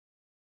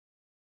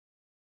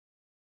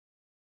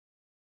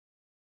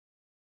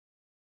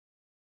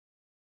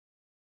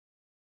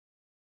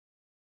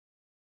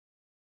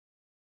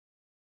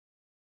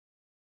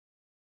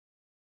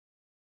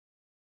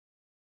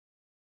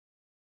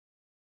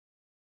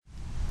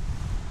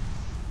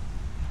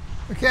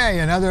Okay,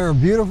 another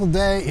beautiful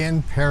day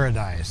in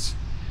paradise.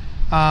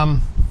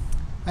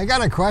 I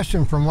got a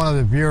question from one of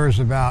the viewers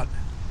about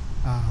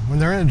when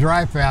they're in a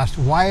dry fast,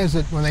 why is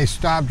it when they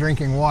stop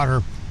drinking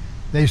water,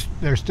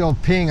 they're still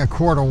peeing a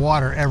quart of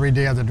water every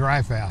day of the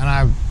dry fast? And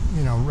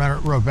I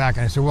wrote back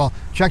and I said, well,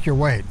 check your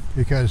weight,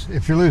 because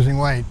if you're losing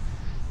weight,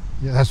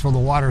 that's where the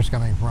water's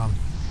coming from.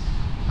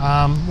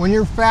 When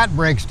your fat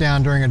breaks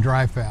down during a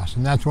dry fast,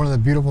 and that's one of the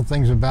beautiful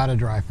things about a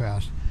dry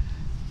fast,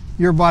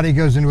 your body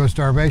goes into a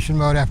starvation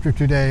mode after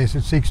 2 days.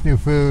 It seeks new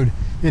food.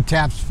 It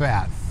taps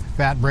fat.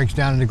 Fat breaks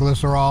down into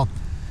glycerol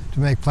to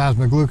make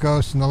plasma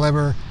glucose in the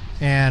liver,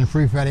 and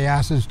free fatty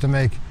acids to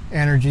make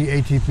energy,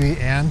 ATP,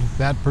 and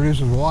that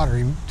produces water.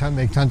 You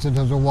make tons and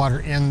tons of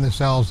water in the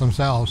cells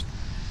themselves.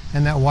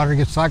 And that water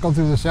gets cycled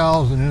through the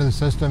cells and into the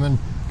system and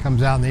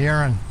comes out in the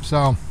urine.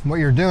 So what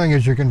you're doing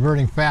is you're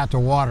converting fat to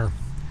water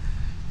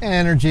and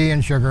energy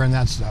and sugar and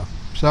that stuff.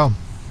 So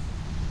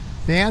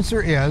the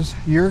answer is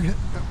you're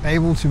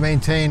able to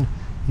maintain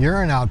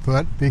urine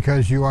output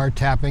because you are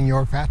tapping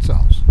your fat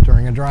cells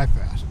during a dry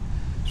fast.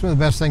 It's one of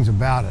the best things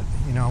about it.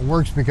 It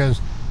works because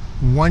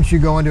once you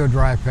go into a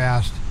dry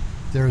fast,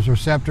 there's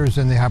receptors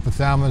in the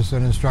hypothalamus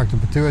that instruct the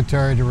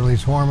pituitary to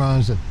release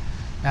hormones that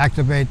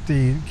activate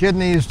the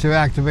kidneys to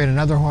activate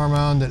another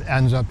hormone that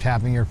ends up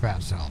tapping your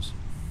fat cells.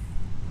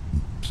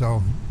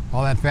 So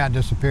all that fat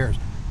disappears.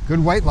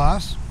 Good weight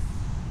loss,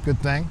 good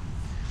thing.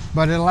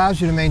 But it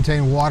allows you to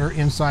maintain water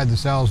inside the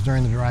cells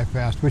during the dry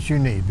fast, which you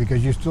need,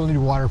 because you still need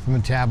water for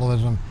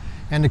metabolism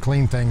and to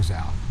clean things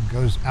out. It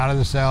goes out of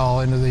the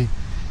cell, into the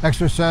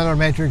extracellular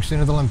matrix,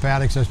 into the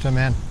lymphatic system,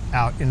 and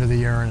out into the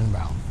urine and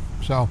bowel.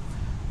 So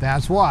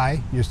that's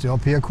why you still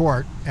pee a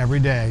quart every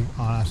day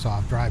on a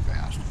soft dry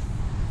fast.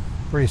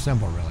 Pretty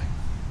simple, really.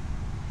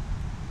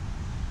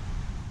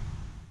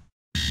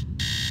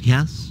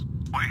 Yes?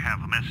 We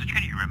have a message.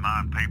 Can you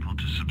remind people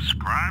to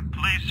subscribe,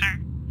 please, sir?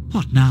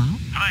 What now?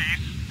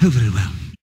 Please. Oh, very well.